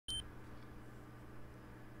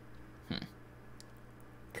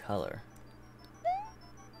color.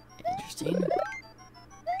 Interesting.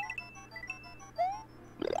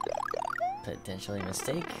 Potentially a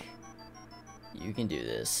mistake. You can do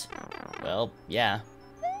this. Well, yeah.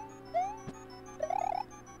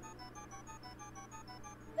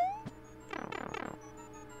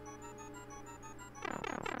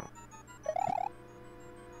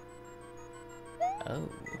 Oh.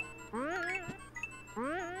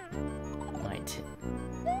 Might.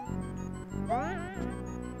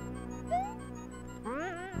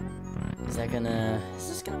 Is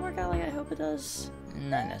this gonna work out like I hope it does?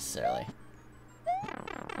 Not necessarily.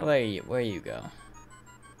 Where you go?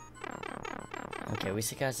 Okay, we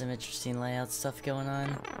still got some interesting layout stuff going on.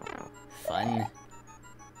 Fun.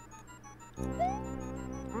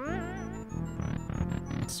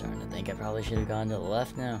 Starting to think I probably should have gone to the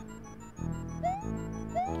left now.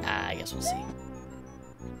 Ah, I guess we'll see.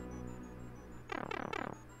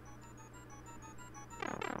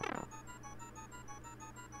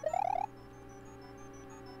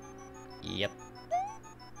 Yep.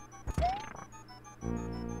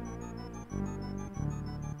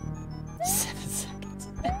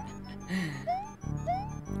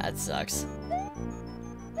 That sucks.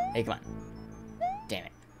 Hey, come on. Damn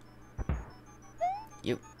it.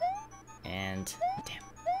 You. And... damn.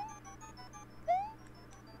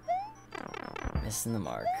 Missing the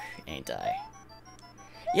mark, ain't I?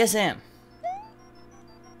 Yes, I am.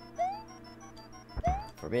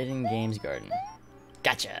 Forbidden Games Garden.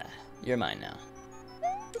 Gotcha. You're mine now.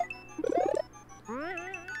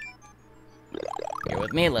 You're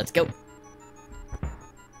with me, let's go.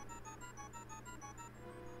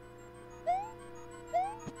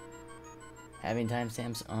 Having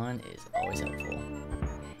timestamps on is always helpful.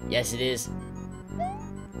 Yes, it is.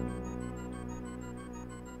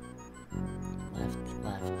 Left,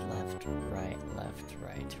 right.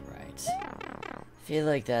 I feel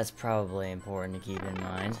like that's probably important to keep in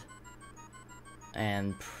mind.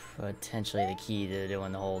 And potentially the key to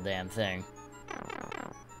doing the whole damn thing.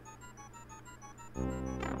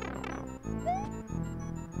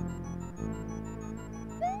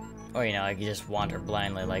 Or, you know, I could just wander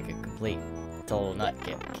blindly like a complete, total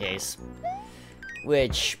nutcase.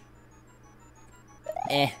 Which...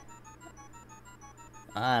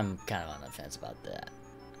 I'm kind of on the fence about that.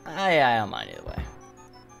 I don't mind either way.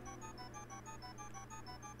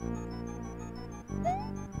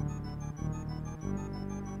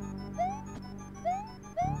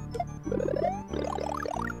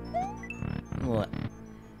 What?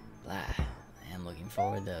 I am looking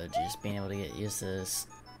forward, though, to just being able to get used to this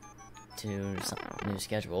some new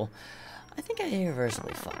schedule. I think I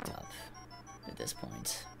irreversibly fucked up at this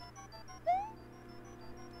point.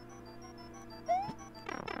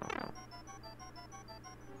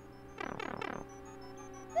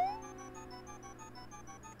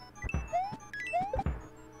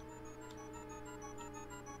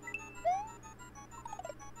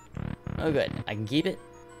 Oh, good. I can keep it.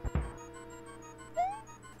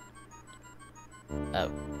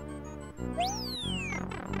 Oh.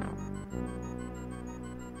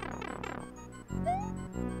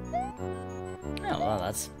 Oh, well,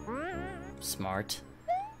 that's smart.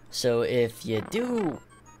 So if you do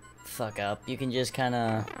fuck up, you can just kind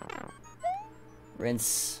of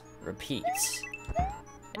rinse, repeat.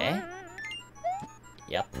 Eh?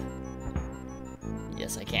 Yep.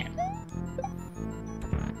 Yes, I can.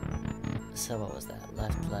 So what was that?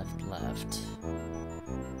 Left.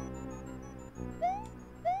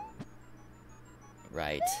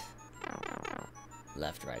 Right.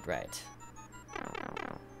 Left, right.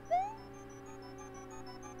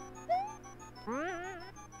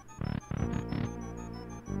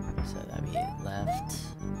 So that'd be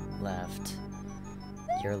left.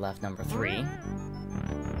 Your left number 3.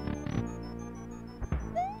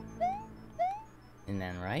 And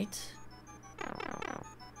then right.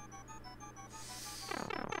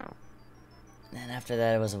 And then after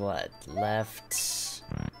that it was what? Left. Is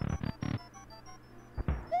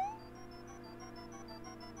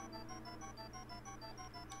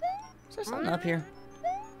there something up here?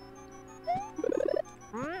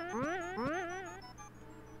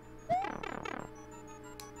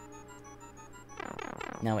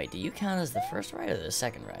 Now wait, do you count as the first right or the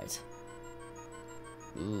second right?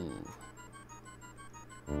 Ooh.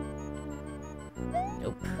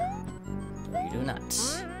 Nope. No, you do not.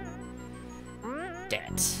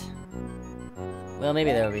 Damn it. Well,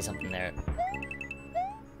 maybe there will be something there.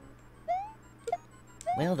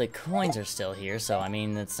 Well, the coins are still here, so I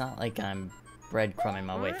mean, it's not like I'm breadcrumbing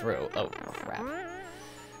my way through. Oh, crap.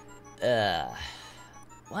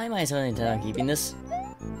 Why am I so intent on keeping this?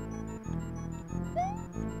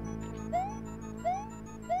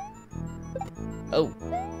 Oh,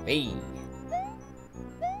 hey.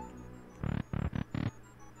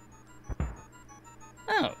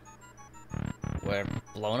 Oh. We're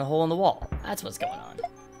blowing a hole in the wall. That's what's going on.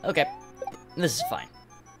 Okay. This is fine.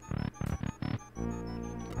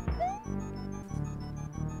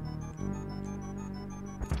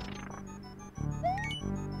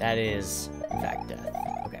 That is, in fact, death.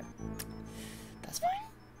 Okay. That's fine.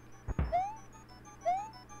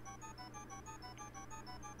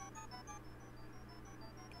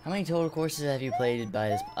 How many total courses have you played by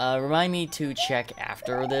this? Remind me to check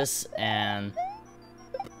after this, and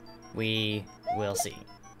we will see.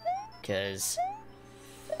 Because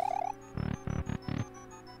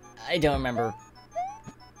I don't remember,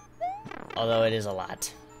 although it is a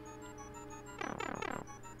lot.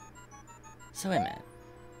 So wait a minute.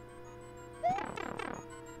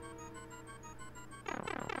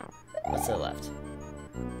 What's to the left?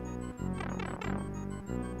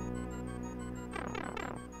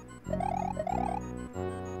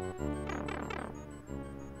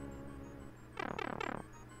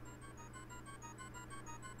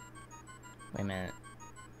 Wait a minute.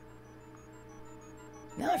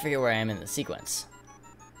 Now I forget where I am in the sequence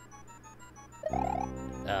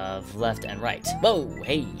of left and right. Whoa!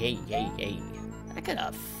 Hey, hey, hey, hey. That could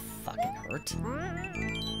have fucking hurt.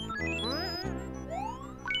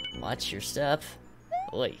 Watch your step.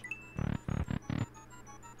 Oi.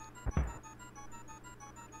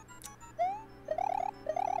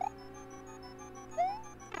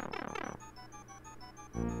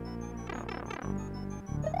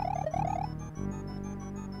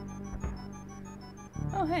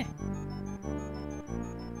 Oh, hey.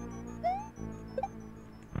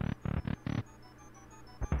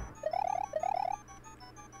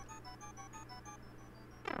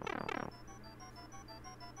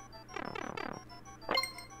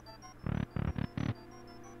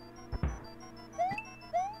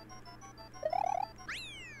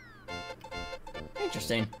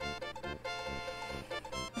 Interesting.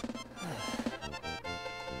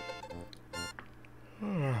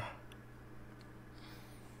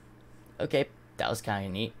 Okay, that was kind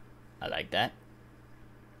of neat. I like that.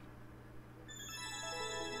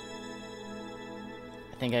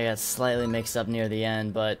 I think I got slightly mixed up near the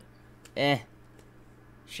end, but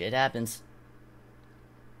shit happens.